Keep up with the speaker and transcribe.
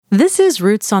This is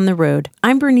Roots on the Road.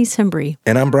 I'm Bernice Hembry.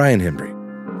 And I'm Brian Hembry.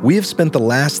 We have spent the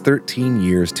last 13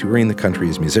 years touring the country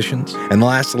as musicians, and the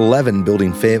last 11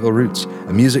 building Fayetteville Roots,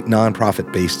 a music nonprofit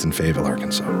based in Fayetteville,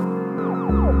 Arkansas.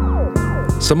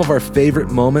 Some of our favorite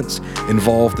moments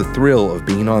involve the thrill of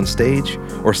being on stage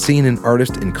or seeing an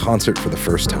artist in concert for the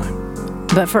first time.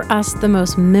 But for us, the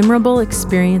most memorable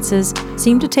experiences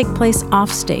seem to take place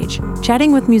offstage,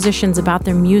 chatting with musicians about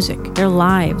their music, their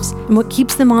lives, and what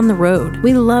keeps them on the road.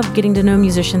 We love getting to know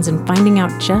musicians and finding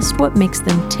out just what makes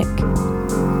them tick.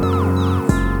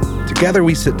 Together,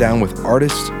 we sit down with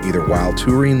artists either while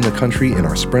touring the country in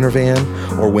our Sprinter van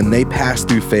or when they pass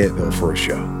through Fayetteville for a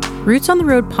show. Roots on the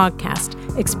Road podcast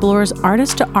explores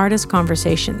artist-to-artist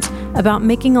conversations about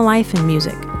making a life in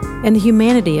music and the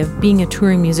humanity of being a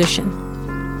touring musician.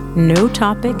 No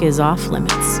topic is off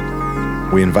limits.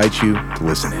 We invite you to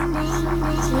listen in.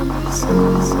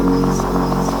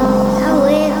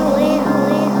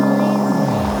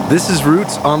 This is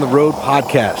Roots on the Road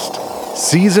podcast,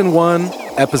 Season 1,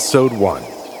 Episode 1.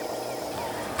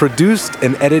 Produced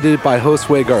and edited by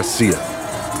Josue Garcia.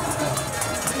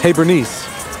 Hey Bernice,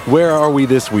 where are we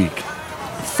this week?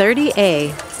 30A,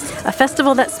 a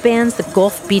festival that spans the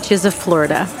Gulf beaches of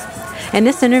Florida. In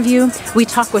this interview, we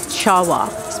talk with Chawa,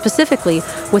 specifically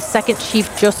with Second Chief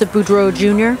Joseph Boudreaux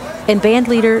Jr. and band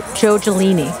leader Joe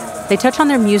Gelini. They touch on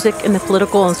their music and the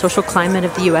political and social climate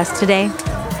of the U.S. today.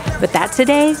 But that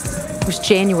today was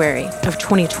January of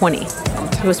 2020.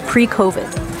 It was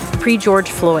pre-COVID, pre-George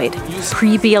Floyd,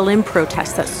 pre-BLM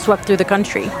protests that swept through the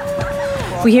country.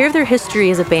 We hear of their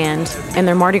history as a band and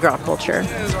their Mardi Gras culture,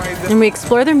 and we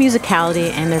explore their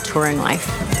musicality and their touring life.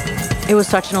 It was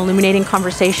such an illuminating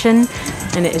conversation,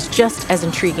 and it is just as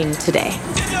intriguing today.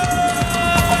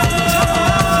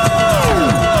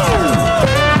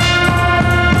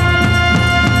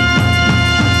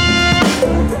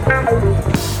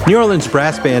 New Orleans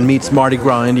brass band meets Mardi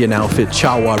Gras Indian outfit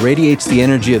Chawa radiates the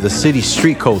energy of the city's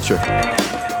street culture.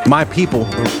 My People,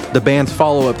 the band's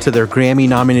follow-up to their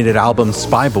Grammy-nominated album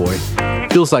Spy Boy,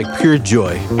 feels like pure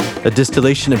joy, a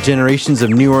distillation of generations of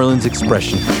New Orleans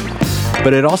expression.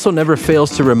 But it also never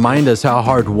fails to remind us how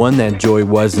hard-won that joy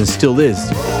was and still is,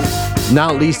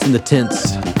 not least in the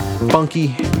tense,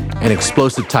 funky, and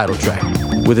explosive title track,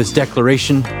 with its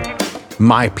declaration,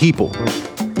 My People,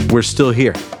 we're still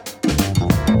here.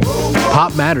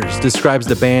 Pop Matters describes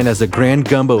the band as a grand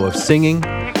gumbo of singing,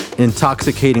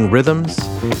 intoxicating rhythms,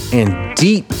 and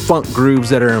deep funk grooves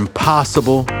that are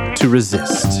impossible to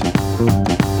resist.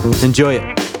 Enjoy it.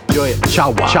 Enjoy it.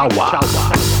 Chawa. Chawa.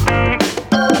 Chawa.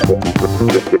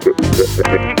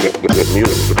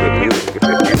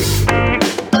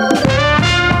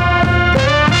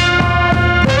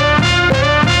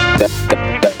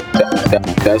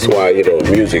 That's why,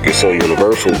 music is so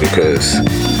universal, because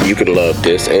you can love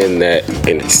this and that,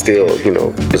 and it's still,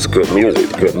 it's good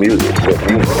music, good music, good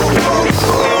music.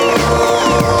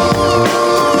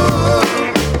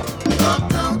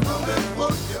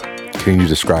 Can you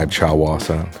describe Chawa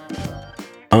sound?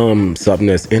 Something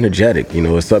that's energetic,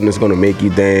 it's something that's going to make you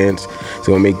dance, it's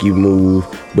going to make you move,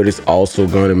 but it's also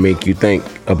going to make you think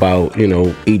about,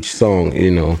 each song,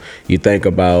 you think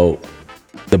about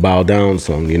the Bow Down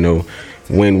song,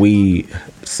 when we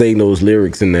sing those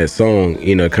lyrics in that song,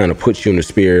 it kind of puts you in the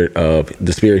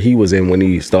spirit he was in when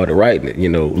he started writing it,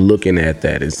 looking at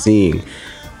that and seeing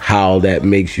how that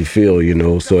makes you feel,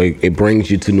 so it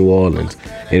brings you to New Orleans.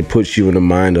 It puts you in the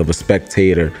mind of a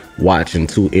spectator watching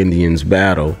two Indians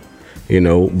battle,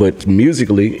 but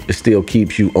musically it still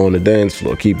keeps you on the dance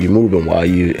floor, keep you moving while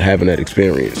you're having that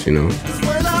experience, When I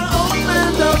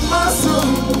opened up my soul,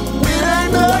 it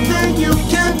ain't nothing you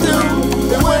can do.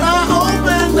 And when I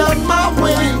opened up my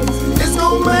wings, it's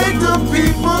gonna make the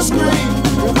people scream.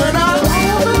 And when I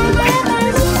opened up my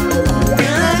soul, it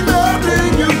ain't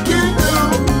nothing you can do.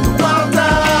 Bow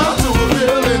down to a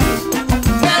feeling.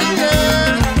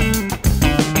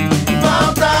 Bow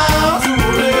down to a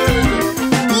feeling.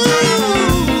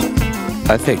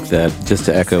 Ooh. I think that, just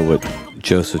to echo what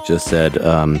Joseph just said,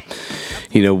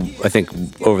 I think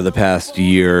over the past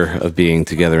year of being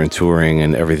together and touring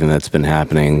and everything that's been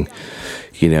happening,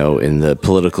 in the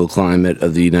political climate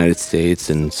of the United States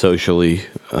and socially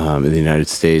in the United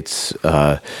States,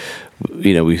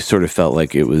 we sort of felt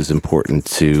like it was important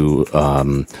to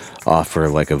offer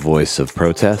like a voice of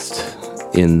protest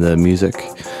in the music.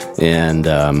 And,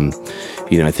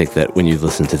 I think that when you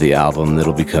listen to the album,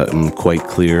 it'll become quite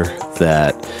clear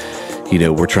that,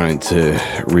 we're trying to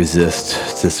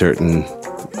resist to certain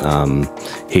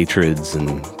hatreds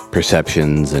and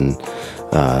perceptions and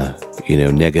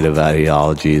negative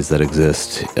ideologies that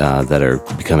exist that are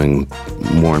becoming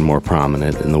more and more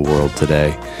prominent in the world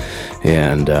today.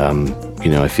 And,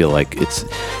 I feel like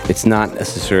it's not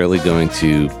necessarily going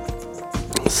to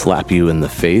slap you in the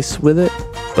face with it,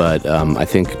 but I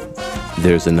think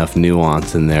there's enough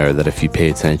nuance in there that if you pay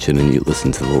attention and you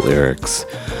listen to the lyrics,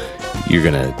 you're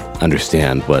going to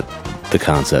understand what the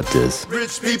concept is.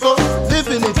 Rich people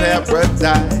living in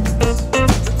paradise.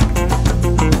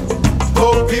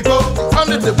 Poor people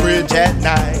under the bridge at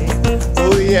night.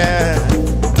 Oh yeah.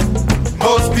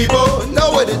 Most people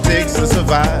know what it takes to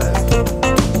survive.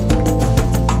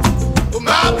 But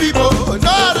my people know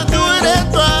how to do it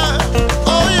and thrive.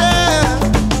 Oh yeah.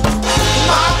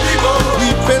 My people,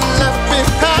 we've been left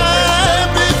behind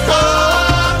before.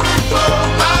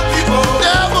 My people,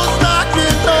 devil's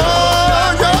knocking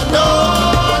on your door.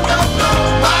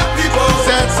 My people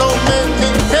said so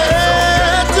many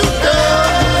had to go.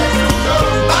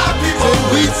 My people,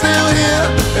 we still here,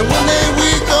 and one day we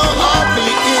gon' all be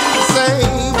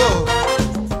insane.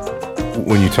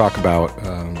 When you talk about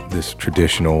this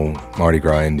traditional Mardi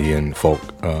Gras Indian folk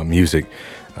music,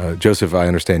 Joseph, I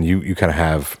understand you kind of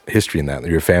have history in that.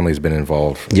 Your family's been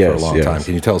involved for a long time.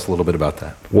 Can you tell us a little bit about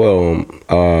that? Well,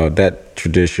 that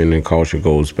tradition and culture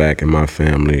goes back in my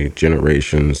family,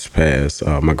 generations past.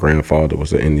 My grandfather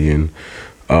was an Indian.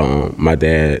 My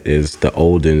dad is the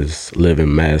oldest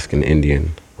living masculine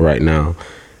Indian right now.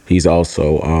 He's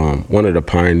also one of the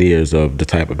pioneers of the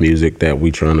type of music that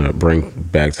we trying to bring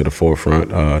back to the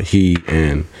forefront. He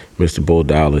and Mr. Bull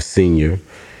Dallas Sr.,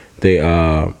 they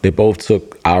both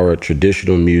took our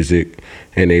traditional music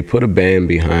and they put a band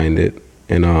behind it.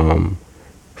 And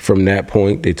from that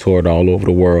point, they toured all over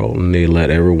the world and they let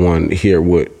everyone hear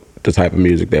what the type of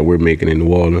music that we're making in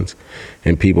New Orleans.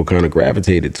 And people kind of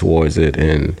gravitated towards it,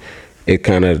 and it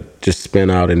kind of just spun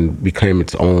out and became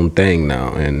its own thing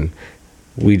now. And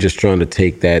we just trying to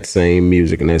take that same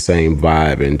music and that same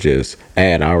vibe and just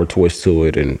add our twist to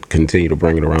it and continue to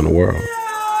bring it around the world.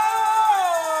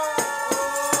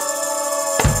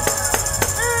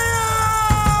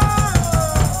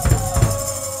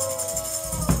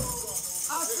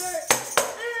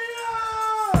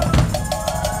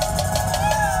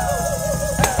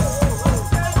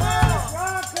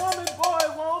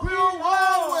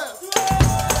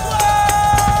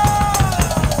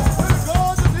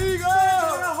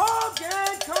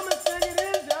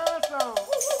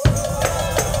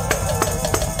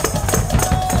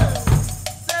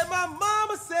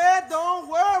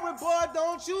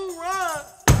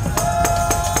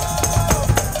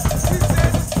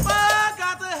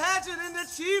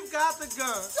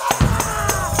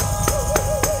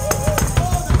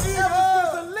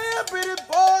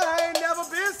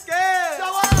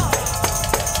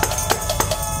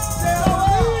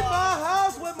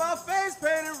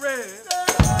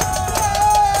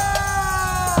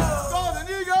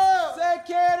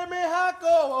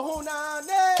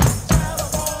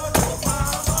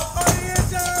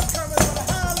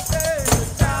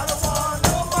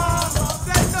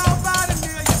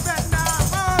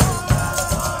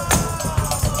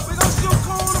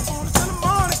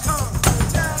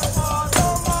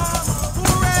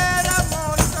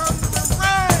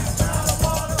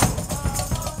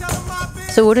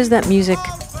 So what is that music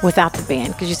without the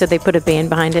band? Because you said they put a band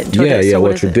behind it. And toured it. Yeah. So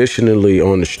Well, traditionally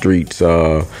on the streets,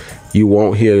 you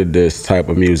won't hear this type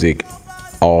of music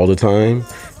all the time.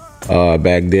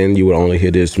 Back then, you would only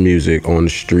hear this music on the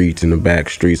streets, in the back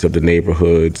streets of the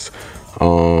neighborhoods,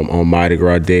 on Mardi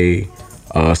Gras Day.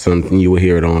 Something you would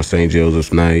hear it on St.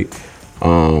 Joseph's Night.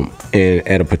 And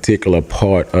at a particular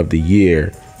part of the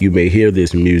year, you may hear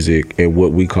this music in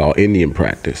what we call Indian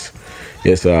practice.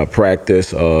 It's a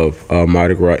practice of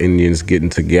Mardi Gras Indians getting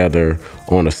together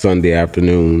on a Sunday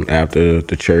afternoon after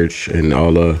the church and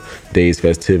all the day's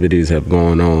festivities have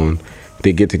gone on.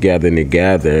 They get together and they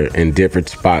gather in different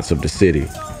spots of the city,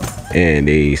 and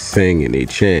they sing and they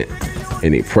chant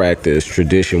and they practice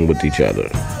tradition with each other.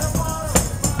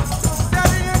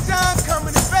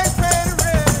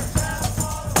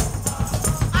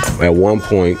 At one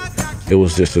point, it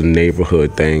was just a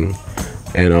neighborhood thing,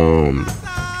 and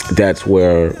that's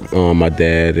where my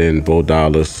dad and Bo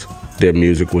Dallas, their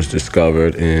music was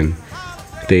discovered, and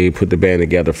they put the band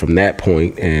together from that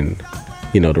point, and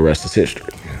the rest is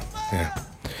history. Yeah.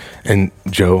 And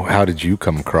Joe, how did you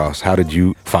come across? How did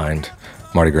you find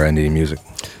Mardi Gras Indian music?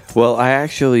 Well, I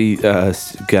actually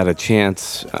got a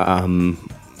chance.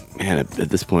 At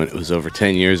this point, it was over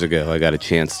 10 years ago. I got a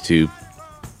chance to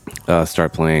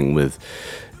start playing with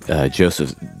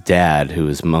Joseph's dad, who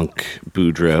is Monk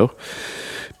Boudreaux,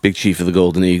 big chief of the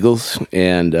Golden Eagles.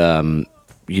 And,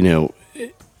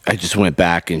 I just went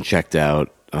back and checked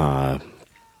out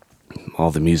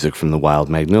all the music from the Wild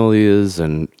Magnolias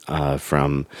and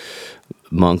from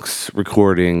Monk's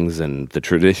recordings and the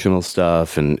traditional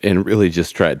stuff, and really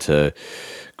just tried to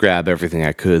grab everything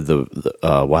I could, the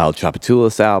Wild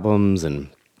Tchoupitoulas albums, and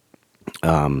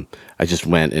I just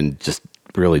went and just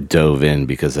really dove in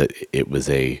because it was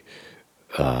it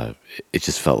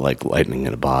just felt like lightning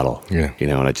in a bottle. Yeah. You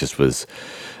know, and I just was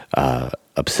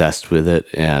obsessed with it,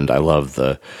 and I love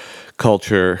the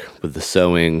culture with the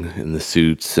sewing and the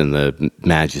suits and the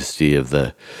majesty of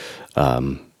the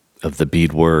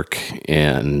beadwork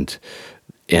and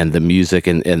the music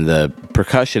and the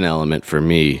percussion element for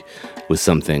me was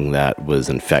something that was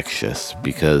infectious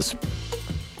because,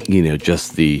 you know,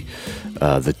 just the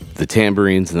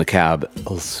tambourines and the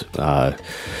cabals,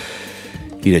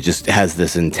 you know, just has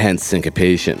this intense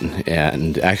syncopation.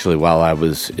 And actually, while I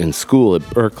was in school at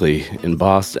Berkeley in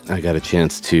Boston, I got a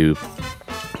chance to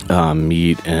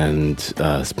meet and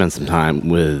spend some time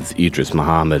with Idris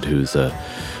Muhammad, who's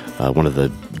one of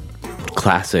the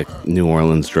classic New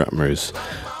Orleans drummers,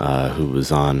 who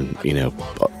was on, you know,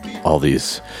 all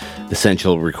these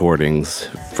essential recordings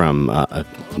from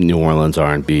New Orleans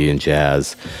R&B and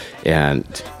jazz. And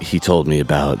he told me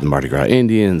about the Mardi Gras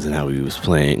Indians and how he was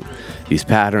playing these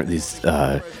patterns, these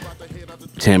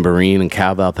tambourine and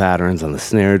cowbell patterns on the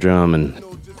snare drum. And,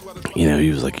 you know, he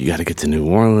was like, you got to get to New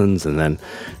Orleans. And then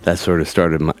that sort of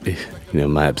started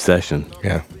my obsession.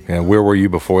 Yeah. Yeah. Where were you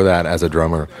before that as a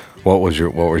drummer? What was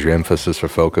your emphasis or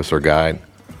focus or guide?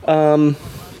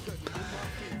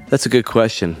 That's a good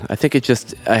question. I think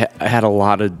I had a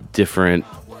lot of different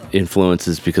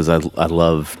influences because I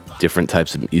love different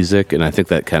types of music, and I think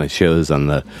that kind of shows on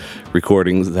the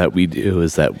recordings that we do,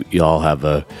 is that we all have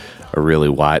a really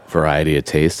wide variety of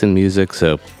taste in music.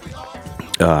 So,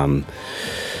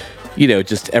 you know,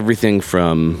 just everything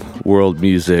from world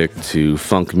music to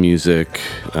funk music,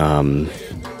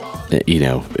 you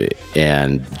know,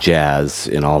 and jazz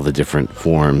in all the different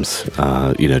forms,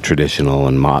 you know, traditional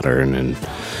and modern, and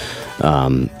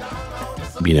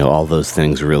you know, all those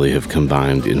things really have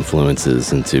combined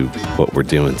influences into what we're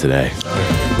doing today. Sunday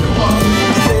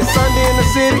in the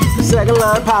city, the second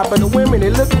line popping, the women they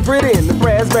looking pretty, and the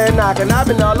brass band knocking. I've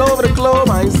been all over the globe,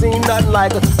 I ain't seen nothing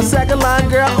like her. Second line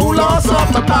girl, who lost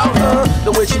something about her?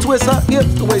 The way she twists her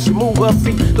hips, the way she move her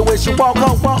feet, the way she walk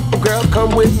her walk. Girl,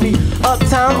 come with me,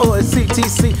 uptown or at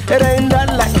CTC. It ain't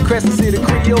nothing like the Crescent City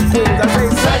Creole Queens. I say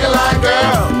second line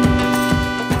girl.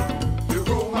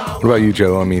 What about you,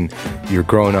 Joe? I mean, you're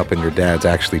growing up and your dad's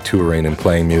actually touring and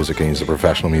playing music, and he's a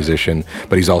professional musician,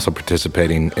 but he's also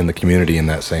participating in the community in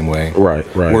that same way. Right.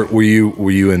 Were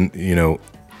you in, you know,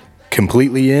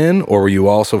 completely in, or were you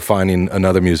also finding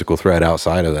another musical thread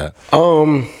outside of that?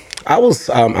 I was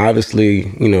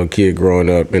obviously, you know, a kid growing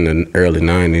up in the early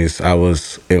 90s. I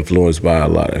was influenced by a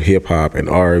lot of hip hop and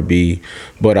R&B,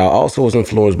 but I also was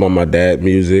influenced by my dad's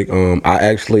music. I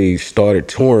actually started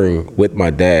touring with my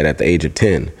dad at the age of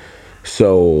 10.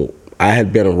 So I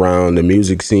had been around the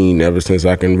music scene ever since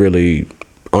I can really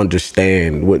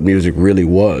understand what music really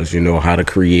was, you know, how to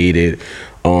create it,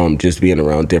 just being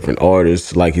around different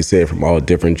artists, like you said, from all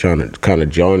different kind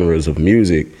of genres of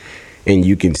music. And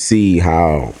you can see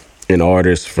how an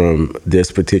artist from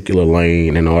this particular lane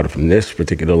and an artist from this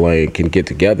particular lane can get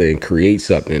together and create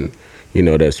something, you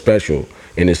know, that's special.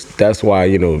 And that's why,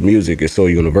 you know, music is so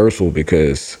universal,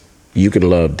 because you can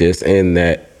love this and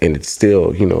that, and it's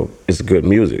still, you know, it's good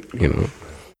music, you know.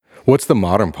 What's the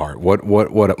modern part?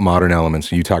 What modern elements?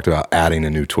 You talked about adding a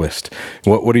new twist.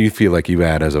 What do you feel like you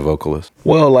add as a vocalist?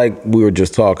 Well, like we were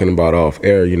just talking about off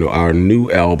air, you know, our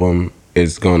new album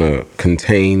is gonna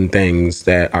contain things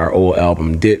that our old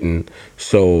album didn't.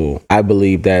 So I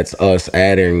believe that's us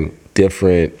adding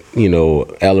different, you know,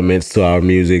 elements to our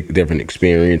music, different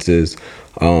experiences.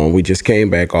 We just came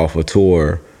back off a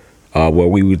tour where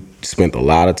we spent a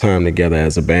lot of time together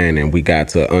as a band, and we got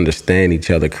to understand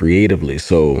each other creatively.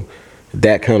 So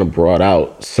that kind of brought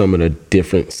out some of the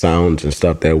different sounds and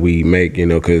stuff that we make, you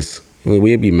know, because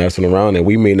we'd be messing around and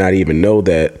we may not even know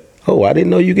that, oh, I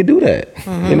didn't know you could do that.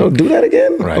 Mm-hmm. You know, do that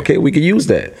again? Right. Okay, we could use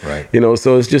that. Right. You know,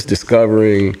 so it's just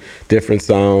discovering different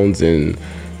sounds and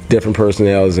different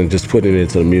personalities and just putting it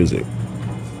into the music.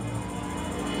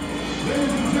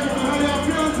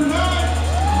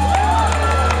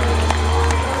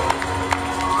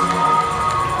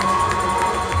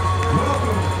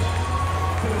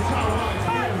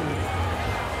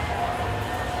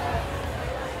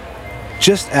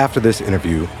 Just after this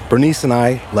interview, Bernice and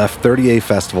I left 30A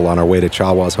Festival on our way to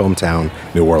Chawa's hometown,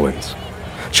 New Orleans.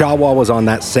 Chawa was on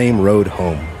that same road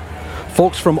home.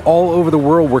 Folks from all over the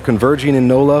world were converging in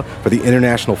NOLA for the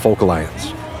International Folk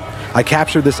Alliance. I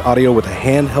captured this audio with a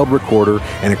handheld recorder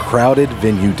in a crowded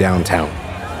venue downtown.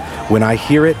 When I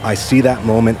hear it, I see that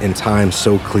moment in time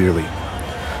so clearly.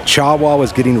 Chawa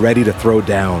was getting ready to throw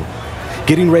down,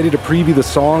 getting ready to preview the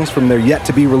songs from their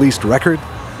yet-to-be-released record.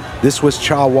 This was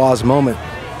Chawa's moment.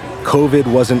 COVID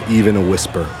wasn't even a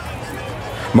whisper.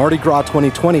 Mardi Gras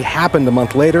 2020 happened a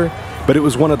month later, but it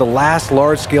was one of the last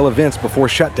large-scale events before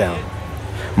shutdown.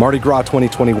 Mardi Gras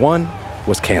 2021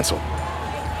 was canceled.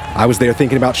 I was there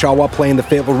thinking about Chawa playing the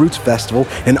Fayetteville Roots Festival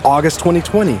in August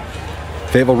 2020.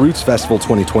 Fayetteville Roots Festival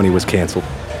 2020 was canceled.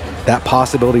 That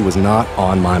possibility was not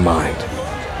on my mind.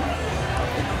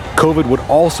 COVID would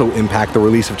also impact the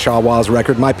release of Chawa's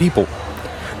record, My People,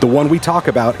 the one we talk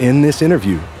about in this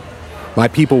interview. My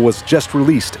People was just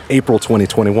released April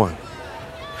 2021.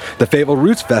 The Fayetteville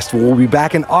Roots Festival will be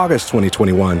back in August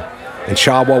 2021, and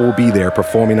Chawa will be there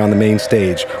performing on the main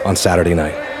stage on Saturday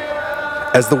night.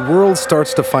 As the world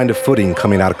starts to find a footing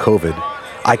coming out of COVID,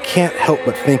 I can't help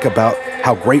but think about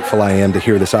how grateful I am to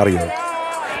hear this audio.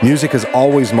 Music has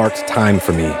always marked time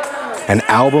for me. An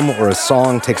album or a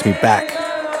song takes me back.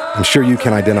 I'm sure you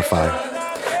can identify.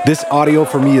 This audio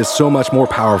for me is so much more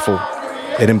powerful.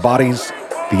 It embodies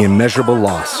the immeasurable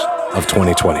loss of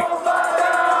 2020.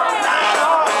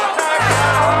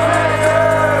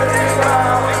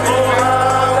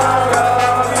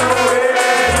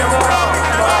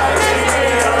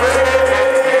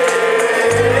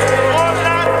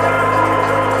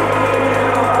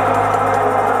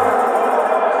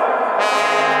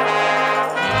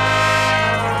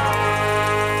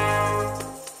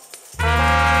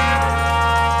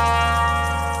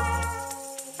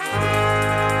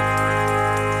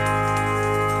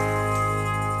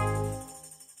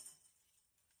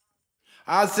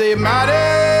 I say, mighty,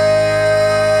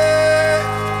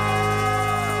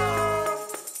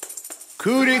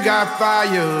 Cootie got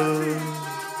fire.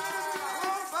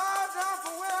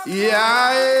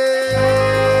 Yeah,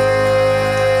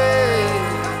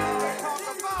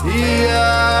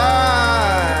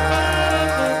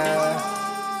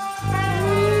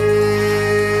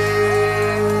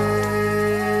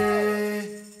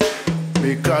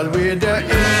 because we're the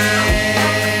engine.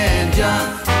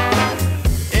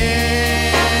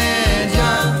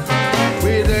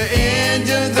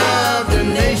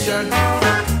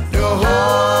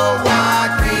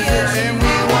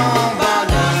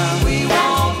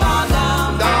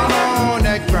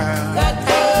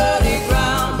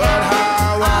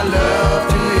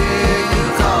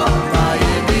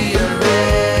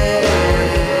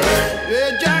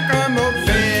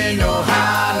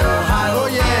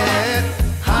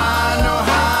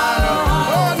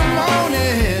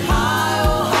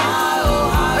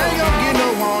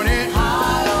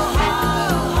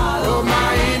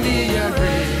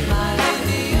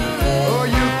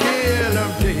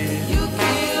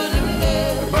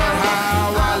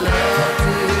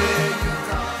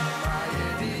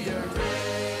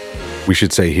 We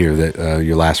should say here that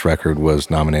your last record was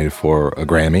nominated for a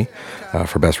Grammy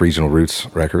for Best Regional Roots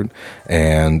Record.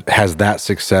 And has that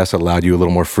success allowed you a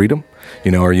little more freedom?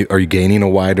 You know, are you gaining a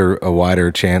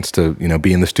wider chance to, you know,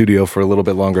 be in the studio for a little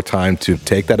bit longer time to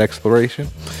take that exploration?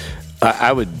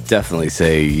 I would definitely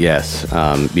say yes.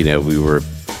 You know, we're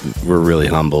really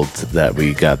humbled that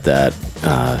we got that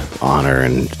honor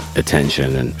and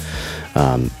attention.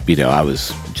 And you know, I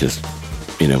was just,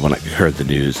 you know, when I heard the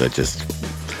news, it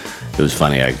was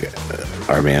funny.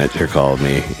 Our manager called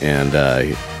me, and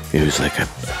he was like,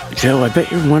 "Joe, I bet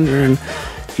you're wondering,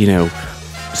 you know,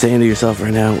 saying to yourself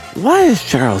right now, why is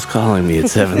Charles calling me at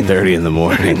 7:30 in the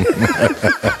morning?"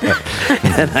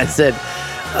 And I said,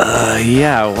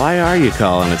 "Yeah, why are you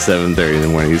calling at 7:30 in the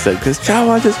morning?" He said, "Because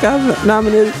Chawa just got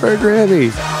nominated for a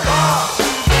Grammy."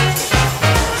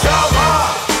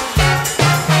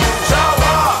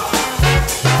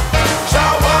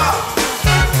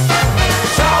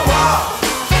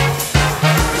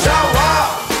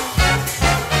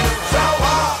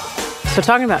 So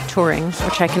talking about touring,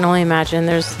 which I can only imagine,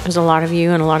 there's a lot of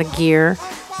you and a lot of gear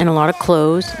and a lot of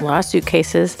clothes, a lot of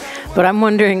suitcases. But I'm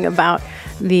wondering about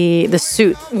the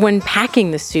suit. When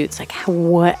packing the suits, like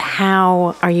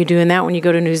how are you doing that when you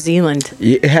go to New Zealand?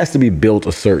 It has to be built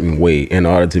a certain way in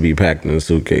order to be packed in a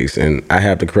suitcase. And I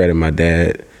have to credit my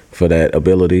dad for that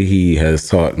ability. He has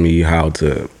taught me how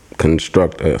to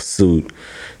construct a suit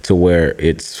to where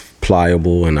it's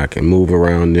pliable and I can move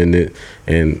around in it.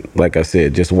 And like I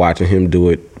said, just watching him do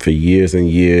it for years and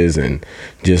years and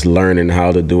just learning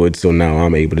how to do it, so now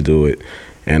I'm able to do it.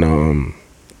 And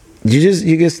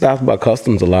you get stopped by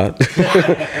customs a lot.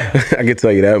 I can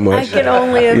tell you that much. I can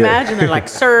only imagine. They're like,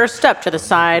 "Sir, step to the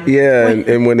side." Yeah,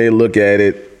 and when they look at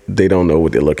it, they don't know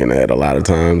what they're looking at a lot of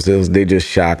times. They just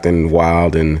shocked and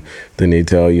wild, and then they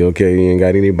tell you, okay, you ain't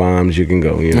got any bombs, you can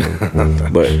go, you know.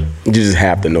 But you just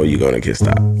have to know you're gonna get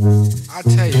stopped. I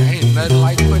tell you, ain't nothing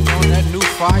like putting on that new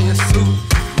fire suit,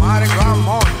 Mardi Gras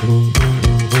morning.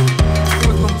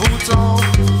 Put them boots on,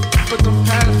 put them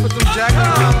pants, put them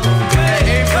jackets on, that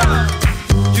apron.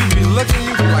 You be looking,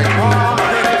 you be like, wow.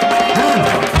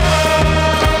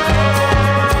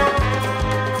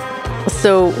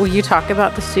 So will you talk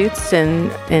about the suits and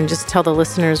just tell the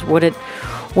listeners what it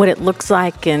looks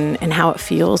like and how it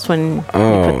feels when you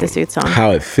put the suits on? How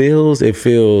it feels,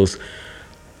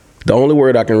 the only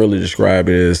word I can really describe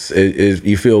it is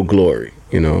you feel glory,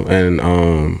 you know, and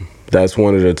that's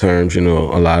one of the terms, you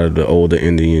know, a lot of the older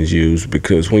Indians use,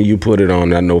 because when you put it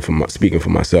on, I know speaking for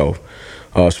myself,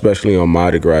 especially on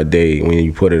Mardi Gras Day, when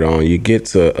you put it on, you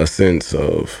get a sense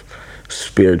of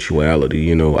spirituality,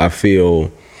 you know. I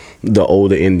feel the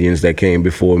older Indians that came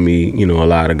before me, you know, a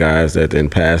lot of guys that then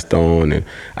passed on, and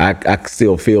I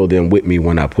still feel them with me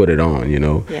when I put it on, you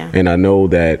know. Yeah. And I know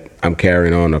that I'm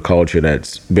carrying on a culture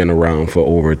that's been around for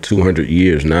over 200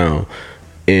 years now,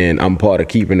 and I'm part of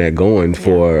keeping that going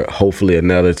for hopefully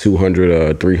another 200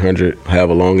 or 300,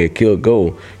 however long it could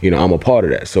go. You know, I'm a part of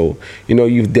that. So, you know,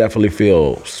 you definitely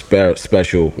feel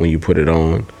special when you put it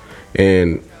on.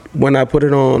 And when I put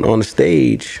it on the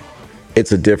stage,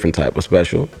 it's a different type of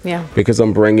special. Yeah. Because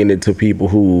I'm bringing it to people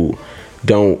who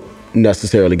don't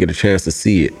necessarily get a chance to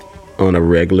see it on a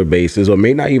regular basis, or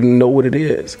may not even know what it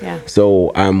is. Yeah.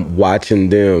 So I'm watching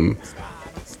them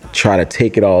try to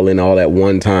take it all in all at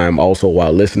one time, also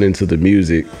while listening to the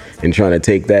music and trying to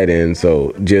take that in.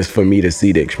 So just for me to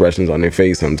see the expressions on their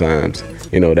face sometimes,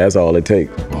 you know, that's all it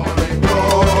takes.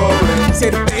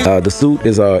 The suit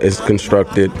is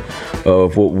constructed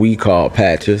of what we call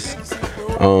patches.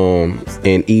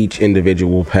 And each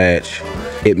individual patch,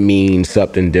 it means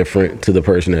something different to the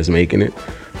person that's making it.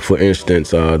 For instance,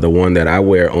 the one that I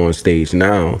wear on stage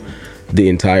now, the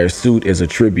entire suit is a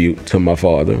tribute to my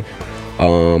father.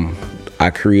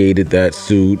 I created that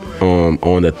suit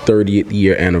on the 30th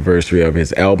year anniversary of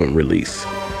his album release.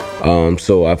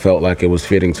 So I felt like it was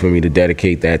fitting for me to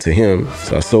dedicate that to him.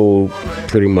 So I sold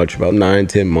pretty much about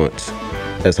 9-10 months.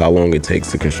 That's how long it takes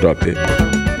to construct it.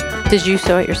 Did you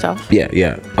sew it yourself? Yeah.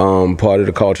 Part of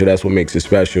the culture, that's what makes it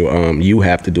special. You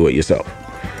have to do it yourself.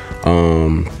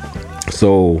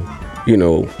 So, you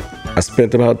know, I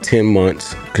spent about 10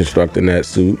 months constructing that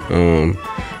suit.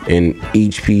 And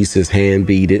each piece is hand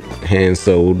beaded, hand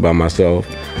sewed by myself.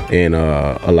 And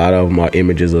a lot of them are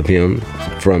images of him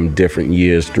from different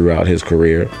years throughout his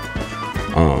career.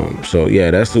 So yeah,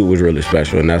 that suit was really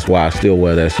special, and that's why I still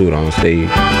wear that suit on stage.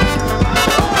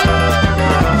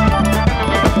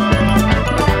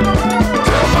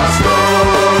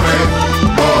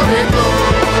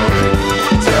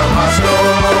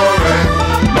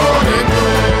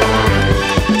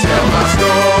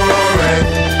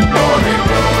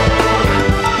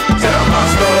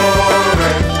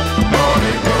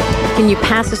 Can you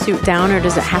pass a suit down, or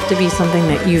does it have to be something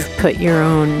that you've put your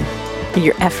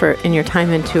effort and your time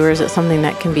into, or is it something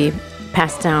that can be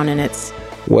passed down and it's...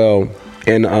 Well,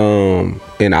 in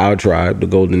our tribe, the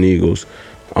Golden Eagles,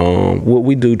 what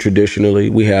we do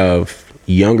traditionally, we have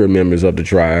younger members of the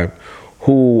tribe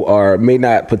who may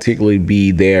not particularly be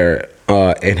there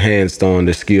enhanced on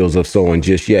the skills of sewing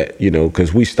just yet, you know,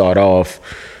 because we start off,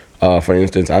 for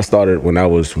instance, I started when I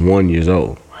was 1 year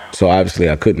old. So obviously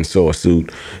I couldn't sew a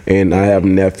suit, and I have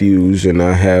nephews and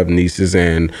I have nieces,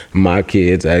 and my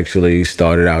kids actually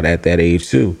started out at that age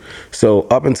too. So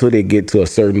up until they get to a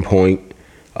certain point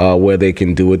where they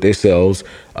can do it themselves,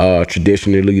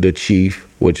 traditionally the chief,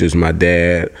 which is my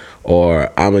dad, or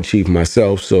I'm a chief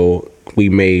myself, so we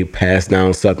may pass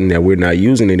down something that we're not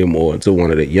using anymore to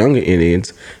one of the younger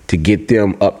Indians to get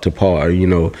them up to par, you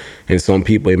know. And some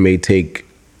people, it may take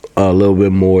a little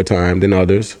bit more time than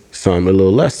others, some a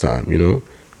little less time, you know.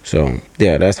 So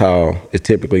yeah, that's how it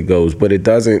typically goes, but it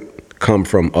doesn't come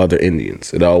from other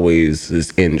Indians. It always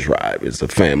is in tribe. It's a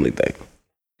family thing.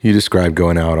 You described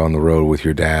going out on the road with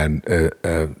your dad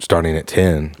starting at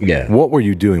 10. Yeah. What were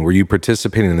you doing? Were you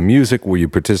participating in the music? Were you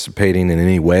participating in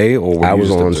any way? Or were I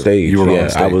was on stage. You were on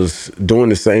stage. I was doing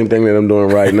the same thing that I'm doing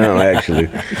right now, actually.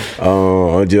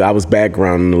 I was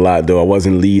backgrounding a lot, though. I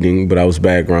wasn't leading, but I was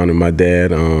backgrounding my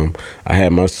dad. I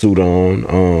had my suit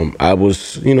on. I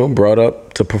was, you know, brought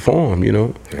up to perform, you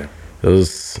know. Yeah. It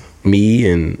was me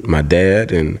and my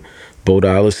dad and Bo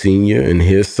Dollar Sr. and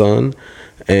his son.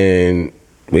 And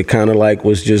it kind of like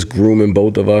was just grooming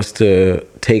both of us to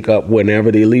take up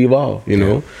whenever they leave off, you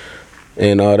know?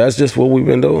 And that's just what we've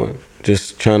been doing.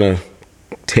 Just trying to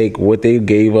take what they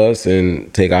gave us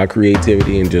and take our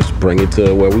creativity and just bring it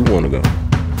to where we want to go.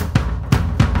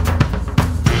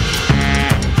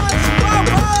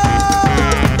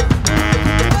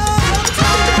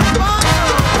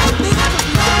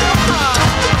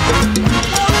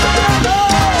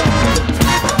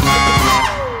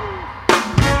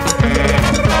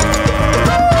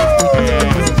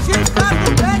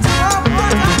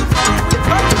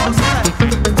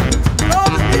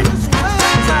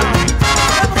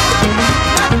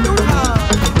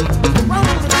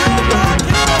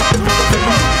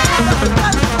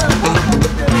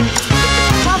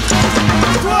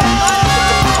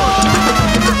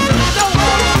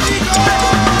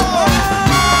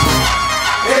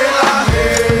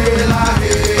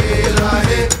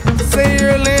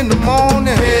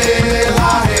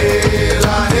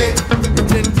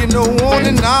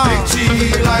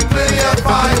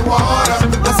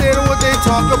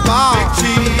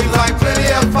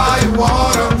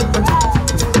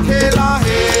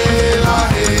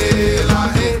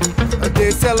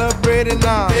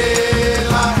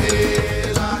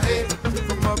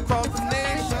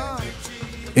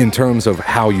 In terms of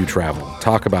how you travel,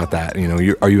 talk about that. You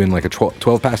know, are you in like a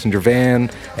 12 passenger van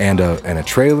and a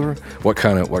trailer? What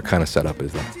kind of setup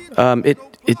is that?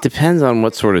 It depends on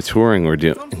what sort of touring we're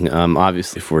doing.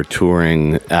 Obviously, if we're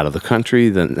touring out of the country,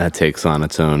 then that takes on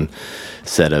its own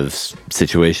set of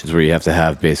situations where you have to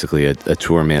have basically a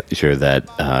tour manager that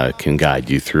can guide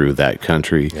you through that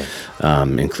country,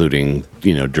 including,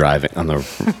 you know, driving on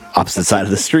the opposite side of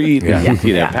the street,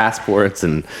 passports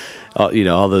and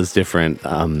all those different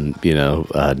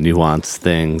nuanced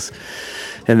things.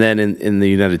 And then in the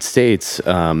United States,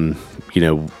 one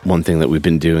thing that we've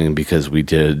been doing, because we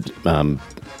did,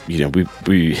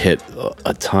 we hit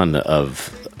a ton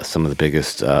of some of the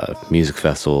biggest music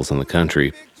festivals in the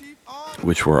country,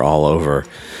 which were all over.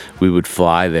 We would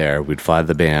fly there. We'd fly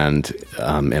the band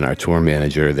and our tour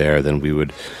manager there. Then we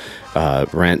would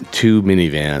rent 2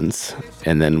 minivans,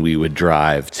 and then we would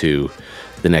drive to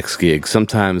the next gig.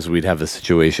 Sometimes we'd have a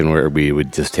situation where we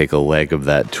would just take a leg of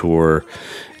that tour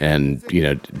and,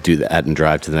 do that and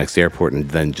drive to the next airport and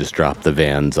then just drop the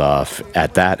vans off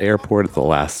at that airport at the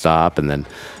last stop and then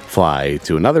fly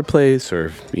to another place,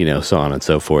 or, so on and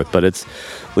so forth. But it's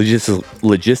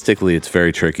logistically, it's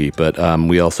very tricky. But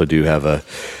we also do have a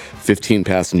 15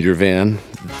 passenger van.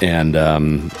 And,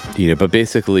 but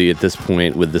basically at this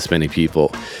point with this many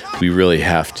people, we really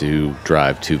have to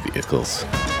drive 2 vehicles.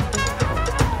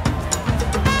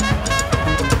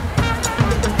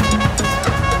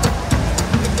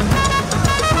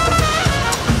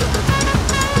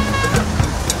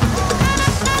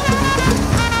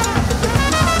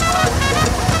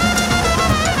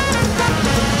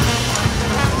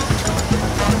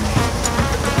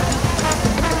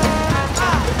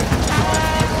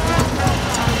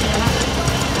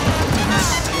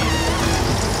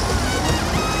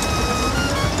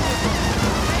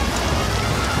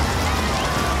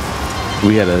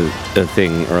 We had a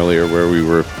thing earlier where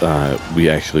we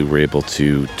actually were able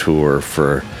to tour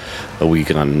for a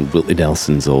week on Willie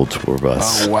Nelson's old tour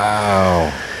bus. Oh,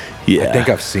 wow. Yeah. I think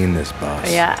I've seen this bus.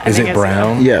 Yeah. Is it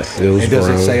brown? Yes, it was Does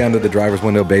brown. it say under the driver's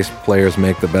window, bass players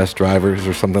make the best drivers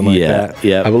or something like that?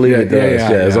 Yeah. I believe it does.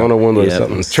 Yeah, it's on the window or Yeah.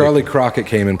 something. Charlie Crockett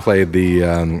came and played the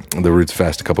Roots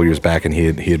Fest a couple years back, and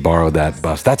he had borrowed that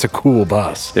bus. That's a cool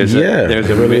bus. There's it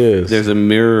really is. There's a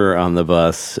mirror on the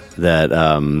bus that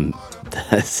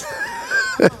that's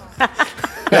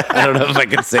I don't know if I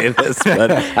can say this, but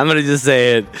I'm going to just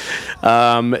say it.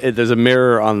 There's a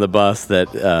mirror on the bus that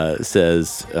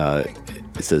says,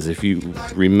 if you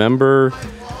remember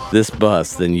this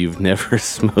bus, then you've never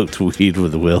smoked weed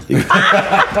with Willie.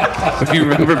 If you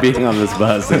remember being on this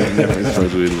bus, then you've never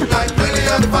smoked weed with Willie. Like plenty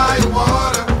of fire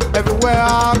water everywhere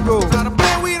I go. Got a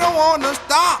plan, we don't want to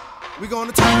stop. We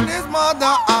gonna turn this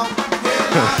mother out.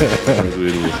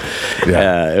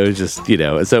 Yeah, it was just,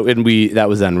 so, and that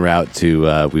was en route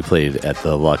to, we played at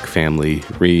the Luck family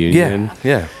reunion.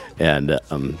 Yeah. And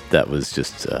that was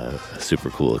just a super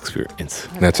cool experience.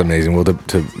 That's amazing. Well,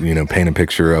 to paint a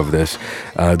picture of this,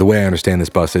 the way I understand this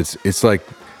bus, it's like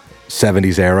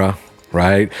 70s era,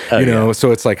 right?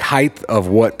 So it's like height of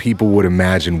what people would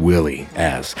imagine Willie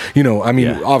as.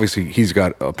 Obviously he's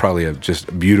got probably a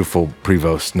just beautiful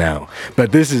Prevost now,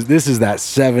 but this is that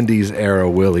 70s era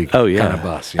Willie kind of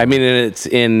bus. I mean, and it's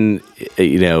in,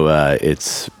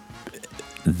 it's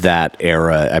that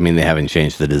era. I mean, they haven't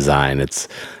changed the design. It's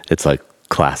like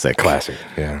classic.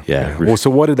 Yeah. Well, so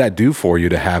what did that do for you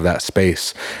to have that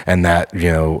space and that,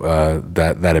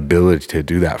 that ability to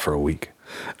do that for a week?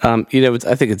 I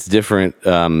think it's different.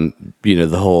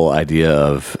 The whole idea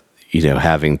of,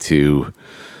 having to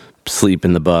sleep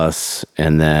in the bus,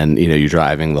 and then, you're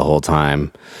driving the whole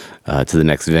time to the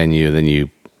next venue. Then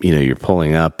you're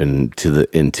pulling up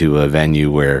into a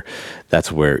venue where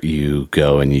that's where you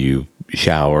go and you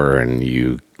shower and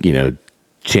you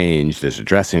change. There's a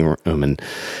dressing room, and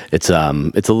it's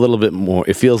a little bit more.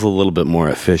 It feels a little bit more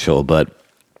official, but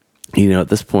at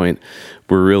this point,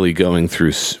 we're really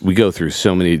we go through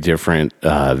so many different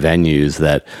venues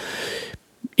that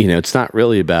it's not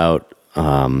really about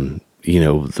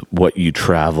what you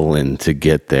travel in to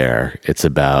get there. It's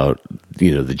about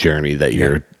the journey that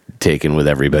you're taking with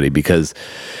everybody, because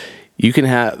you can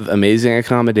have amazing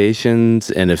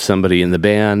accommodations, and if somebody in the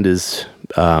band is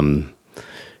having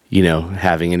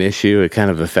an issue, it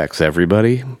kind of affects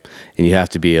everybody, and you have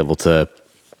to be able to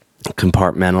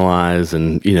compartmentalize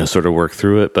and sort of work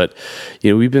through it. But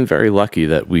we've been very lucky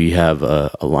that we have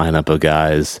a lineup of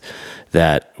guys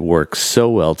that work so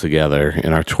well together,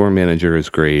 and our tour manager is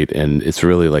great, and it's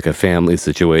really like a family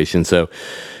situation. So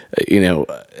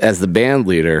as the band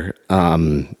leader,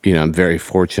 I'm very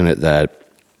fortunate that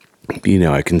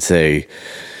I can say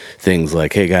things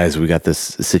like, hey guys, we got this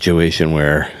situation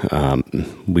where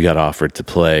we got offered to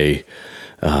play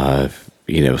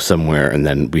somewhere, and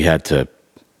then we had to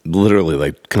literally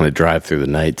like kind of drive through the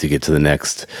night to get to the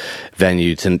next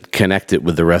venue to connect it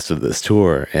with the rest of this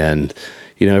tour. And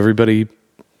everybody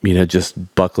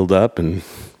just buckled up and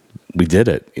we did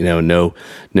it. No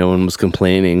one was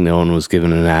complaining, no one was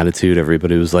giving an attitude.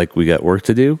 Everybody was like, we got work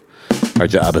to do, our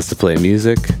job is to play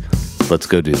music, let's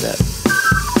go do that.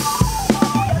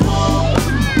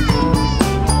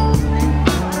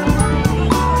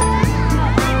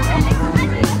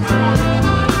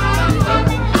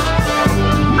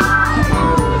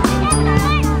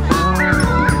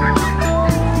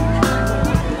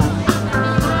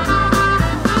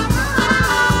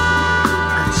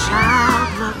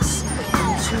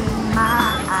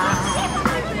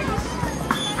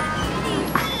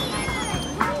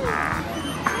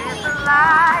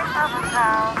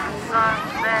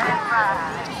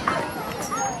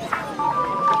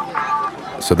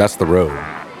 So that's the road.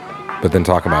 But then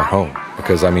talk about home,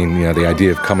 because I mean, the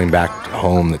idea of coming back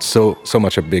home, that's so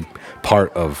much a big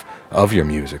part of your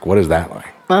music. What is that like?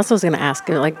 Well, that's what I was going to ask,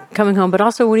 like coming home, but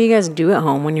also what do you guys do at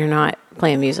home when you're not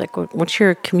playing music? What's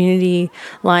your community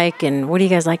like, and what do you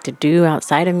guys like to do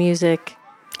outside of music?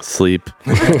 Sleep.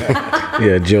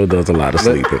 Yeah, Joe does a lot of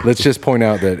sleeping. Let's just point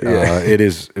out that it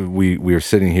is we are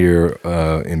sitting here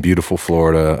in beautiful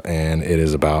Florida, and it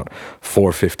is about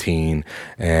 4:15,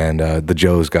 and the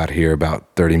Joes got here about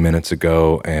 30 minutes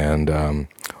ago, and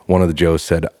one of the Joes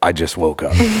said, "I just woke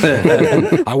up."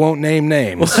 I won't name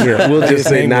names. Yeah, we'll just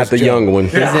say not the young one.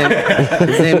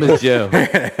 His name is Joe.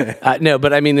 No,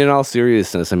 but I mean, in all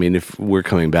seriousness, I mean, if we're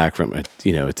coming back from a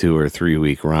 2 or 3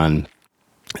 week run,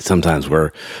 sometimes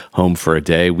we're home for a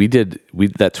day. We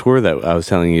that tour that I was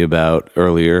telling you about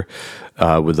earlier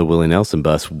with the Willie Nelson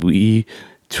bus. We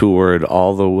toured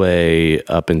all the way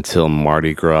up until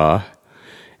Mardi Gras,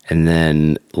 and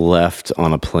then left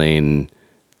on a plane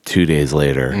 2 days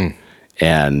later,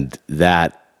 and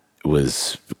that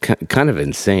was kind of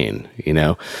insane,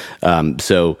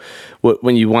 So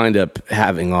when you wind up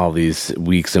having all these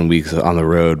weeks and weeks on the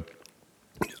road,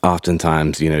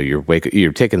 oftentimes,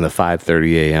 you're taking the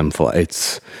 5:30 a.m.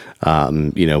 flights,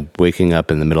 waking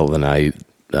up in the middle of the night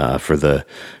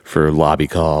for lobby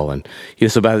call, and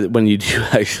so when you do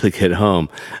actually get home,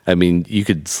 I mean, you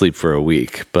could sleep for a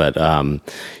week, but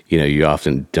you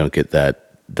often don't get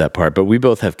that part. But we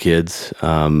both have kids.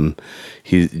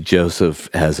 Joseph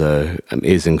has a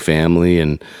amazing family,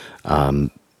 and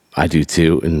I do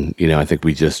too, and I think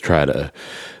we just try to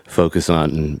focus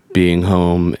on being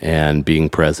home and being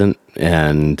present,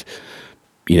 and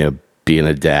being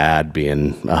a dad,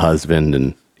 being a husband,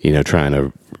 and trying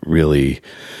to really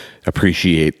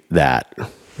appreciate that.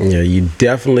 Yeah, you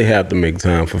definitely have to make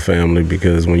time for family,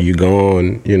 because when you go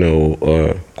on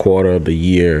a quarter of the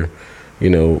year,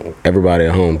 everybody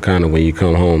at home kind of, when you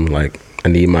come home, like, I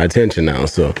need my attention now.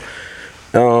 So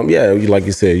like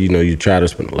you said, you try to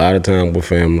spend a lot of time with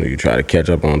family. You try to catch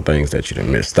up on things that you done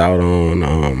missed out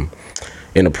on.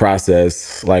 In the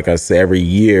process, like I said, every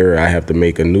year I have to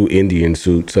make a new Indian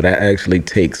suit. So that actually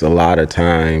takes a lot of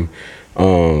time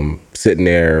sitting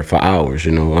there for hours.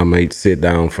 I might sit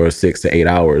down for 6 to 8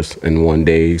 hours in one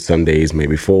day, some days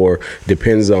maybe 4.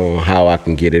 Depends on how I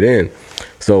can get it in.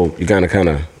 So you kind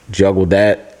of juggle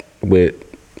that with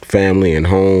family and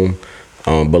home.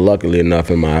 But luckily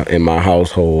enough, in my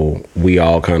household, we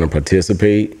all kind of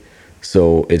participate.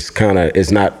 So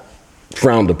it's not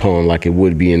frowned upon like it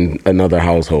would be in another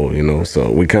household,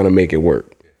 So we kind of make it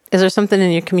work. Is there something in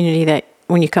your community that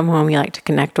when you come home you like to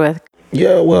connect with?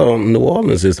 Yeah, well, New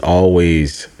Orleans is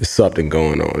always something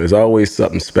going on. There's always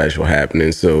something special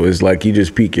happening. So it's like you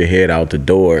just peek your head out the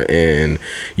door and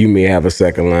you may have a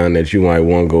second line that you might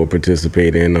want to go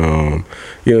participate in.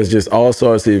 It's just all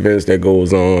sorts of events that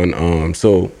goes on.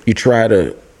 So you try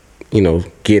to,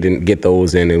 get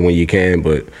those in and when you can.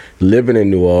 But living in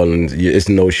New Orleans, it's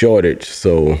no shortage.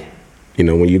 So,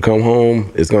 when you come home,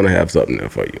 it's going to have something there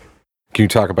for you. Can you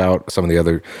talk about some of the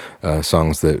other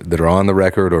songs that are on the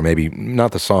record, or maybe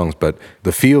not the songs, but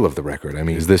the feel of the record? I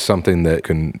mean, is this something that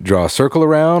can draw a circle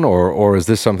around, or is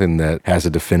this something that has a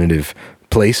definitive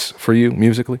place for you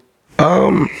musically?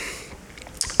 I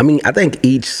think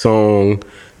each song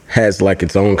has like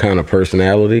its own kind of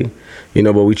personality,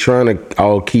 but we're trying to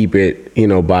all keep it,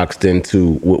 boxed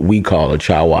into what we call a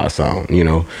Cha-Wa sound.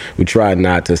 We try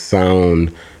not to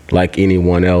sound like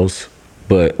anyone else,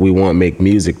 but we want to make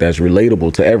music that's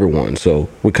relatable to everyone. So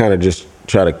we kind of just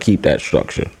try to keep that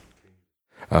structure.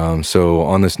 So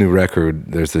on this new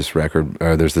record, there's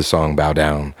this song "Bow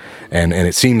Down," and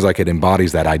it seems like it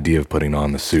embodies that idea of putting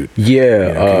on the suit.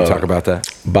 Yeah. Can you talk about that?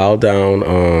 "Bow Down"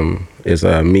 is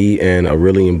me and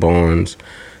Aurelian Barnes.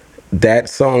 That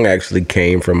song actually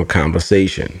came from a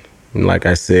conversation. Like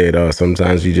I said,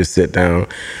 sometimes you just sit down,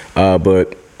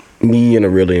 but me and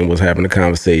Aurelian was having a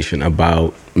conversation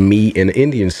about me in an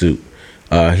Indian suit.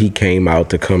 He came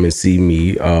out to come and see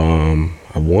me. I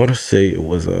want to say it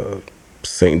was a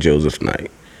St. Joseph's night.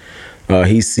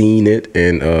 He seen it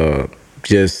and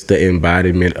just the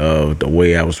embodiment of the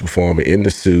way I was performing in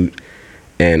the suit.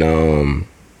 And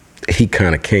he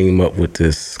kind of came up with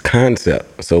this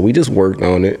concept. So we just worked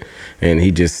on it and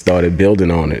he just started building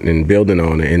on it.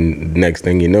 And next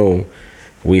thing you know,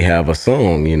 we have a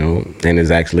song, and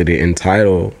it's actually the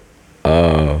entitled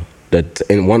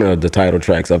in one of the title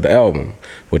tracks of the album,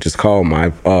 which is called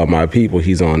My People.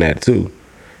 He's on that too.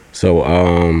 So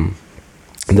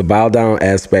the bow down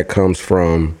aspect comes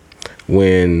from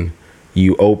when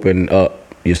you open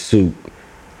up your suit,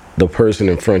 the person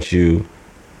in front of you,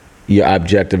 your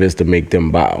objective is to make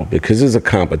them bow, because it's a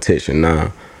competition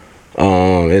now.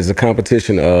 It's a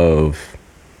competition of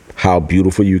how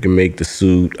beautiful you can make the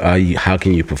suit, how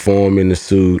can you perform in the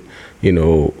suit,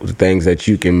 the things that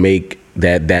you can make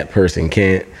that person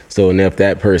can't. So, and if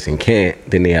that person can't,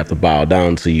 then they have to bow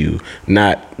down to you,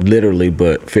 not literally,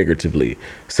 but figuratively.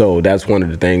 So that's one of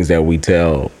the things that we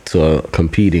tell to a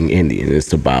competing Indian is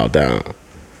to bow down.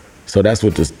 So that's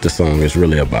what the song is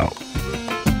really about.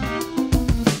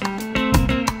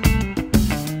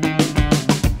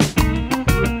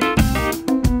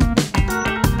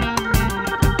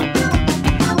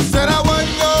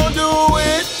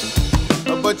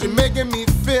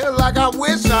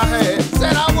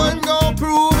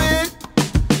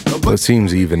 It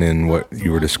seems even in what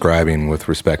you were describing with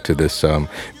respect to this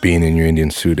being in your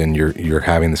Indian suit and you're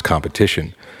having this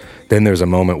competition, then there's a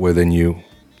moment where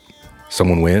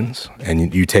someone wins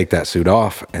and you take that suit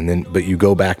off but you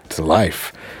go back to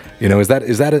life. Is that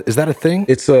a thing?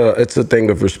 It's a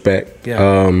thing of respect.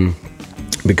 Yeah.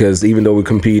 Because even though we're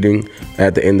competing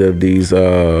at the end of these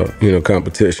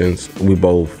competitions, we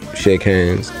both shake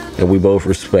hands and we both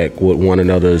respect what one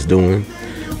another is doing.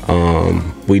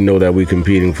 We know that we're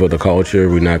competing for the culture.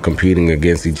 We're not competing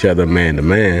against each other man to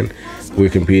man. We're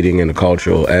competing in the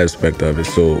cultural aspect of it.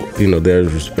 So,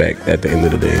 there's respect at the end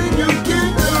of the day.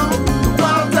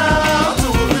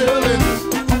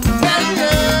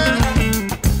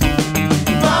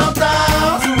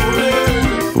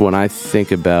 When I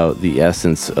think about the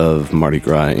essence of Mardi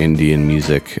Gras Indian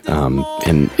music,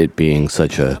 and it being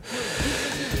such a,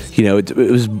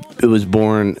 it was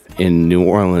born in New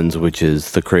Orleans, which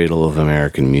is the cradle of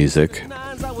American music.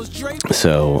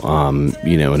 So,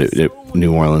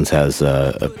 New Orleans has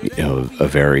a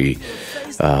very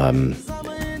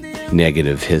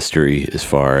negative history as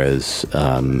far as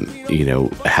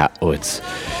how it's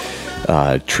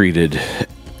treated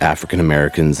African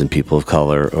Americans and people of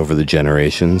color over the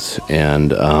generations.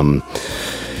 And,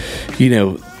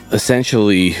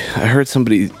 essentially, I heard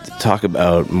somebody talk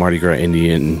about Mardi Gras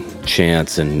Indian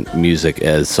chants and music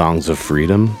as songs of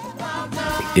freedom.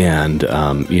 And,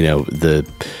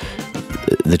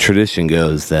 the tradition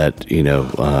goes that,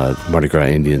 Mardi Gras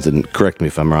Indians, and correct me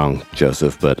if I'm wrong,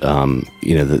 Joseph, but,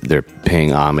 they're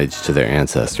paying homage to their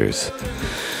ancestors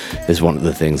is one of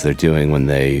the things they're doing when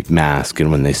they mask and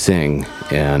when they sing.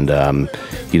 And,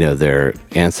 their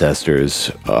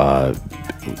ancestors,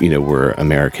 were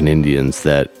American Indians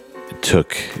that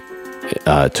took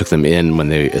them in when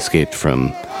they escaped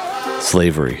from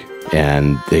slavery.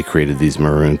 And they created these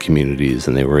maroon communities,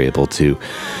 and they were able to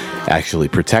actually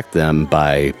protect them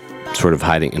by sort of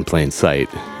hiding in plain sight.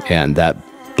 And that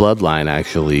bloodline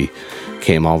actually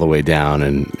came all the way down,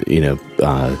 and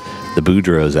the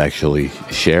Boudreaux actually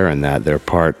share in that. They're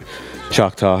part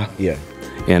Choctaw, Yeah.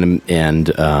 and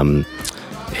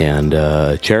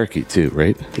Cherokee too,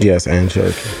 right? Yes, and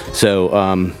Cherokee. So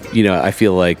I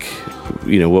feel like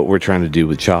what we're trying to do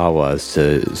with Chawa is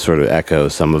to sort of echo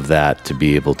some of that, to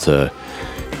be able to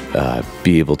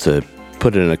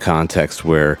put it in a context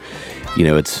where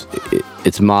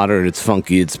it's modern, it's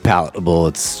funky, it's palatable,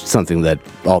 it's something that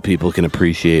all people can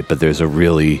appreciate, but there's a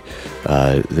really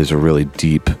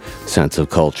deep sense of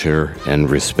culture and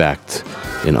respect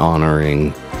in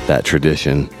honoring that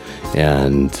tradition.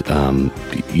 And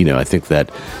I think that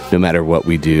no matter what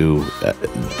we do,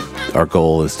 our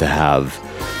goal is to have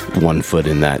one foot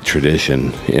in that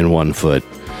tradition and one foot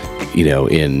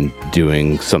in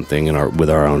doing something with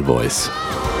our own voice.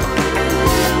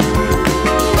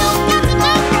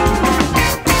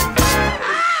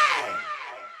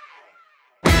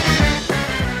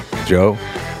 Joe,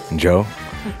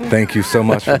 thank you so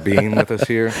much for being with us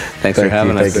here. Thanks for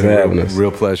having us. Thanks for having us.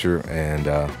 Real pleasure, and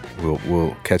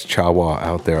we'll catch Chawa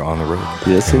out there on the road.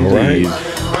 Yes, indeed.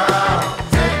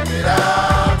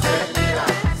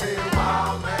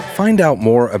 Find out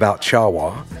more about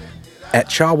Chawa at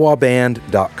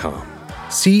chawaband.com.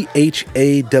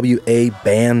 CHAWA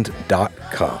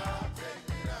band.com.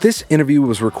 This interview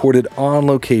was recorded on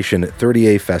location at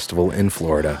 30A Festival in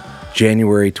Florida,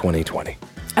 January 2020.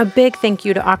 A big thank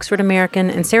you to Oxford American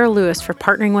and Sarah Lewis for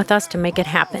partnering with us to make it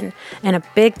happen. And a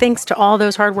big thanks to all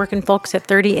those hardworking folks at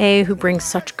 30A who bring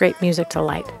such great music to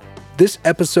light. This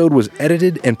episode was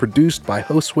edited and produced by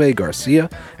Josue Garcia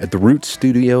at the Roots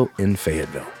Studio in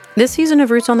Fayetteville. This season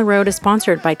of Roots on the Road is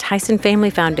sponsored by Tyson Family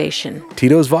Foundation,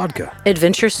 Tito's Vodka,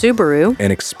 Adventure Subaru,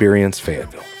 and Experience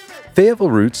Fayetteville. Fayetteville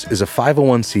Roots is a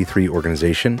 501c3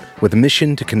 organization with a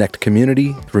mission to connect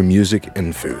community through music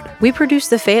and food. We produce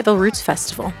the Fayetteville Roots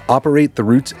Festival. Operate the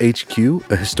Roots HQ,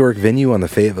 a historic venue on the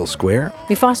Fayetteville Square.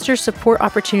 We foster support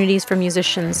opportunities for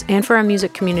musicians and for our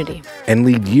music community. And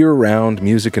lead year-round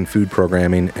music and food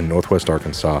programming in Northwest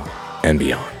Arkansas and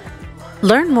beyond.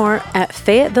 Learn more at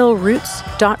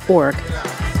FayettevilleRoots.org.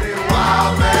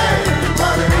 Wild man.